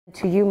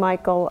To you,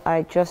 Michael,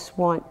 I just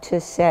want to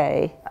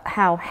say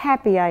how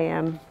happy I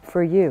am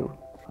for you,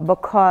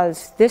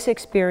 because this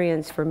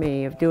experience for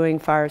me of doing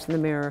Fires in the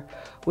Mirror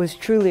was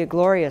truly a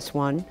glorious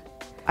one.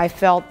 I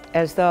felt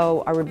as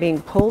though I were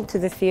being pulled to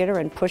the theater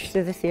and pushed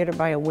to the theater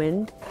by a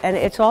wind. And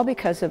it's all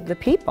because of the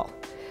people,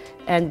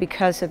 and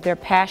because of their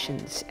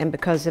passions, and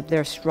because of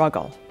their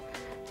struggle,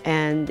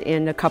 and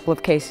in a couple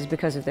of cases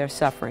because of their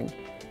suffering,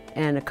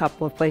 and a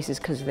couple of places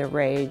because of their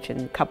rage,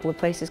 and a couple of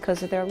places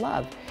because of their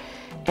love.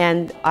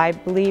 And I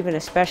believe, and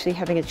especially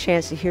having a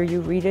chance to hear you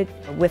read it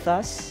with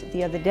us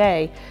the other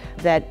day,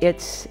 that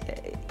it's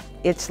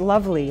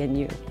lovely in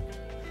you.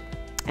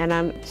 And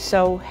I'm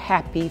so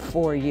happy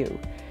for you,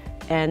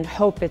 and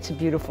hope it's a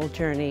beautiful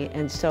journey,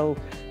 and so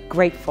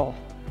grateful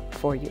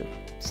for you.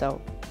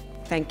 So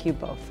thank you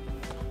both.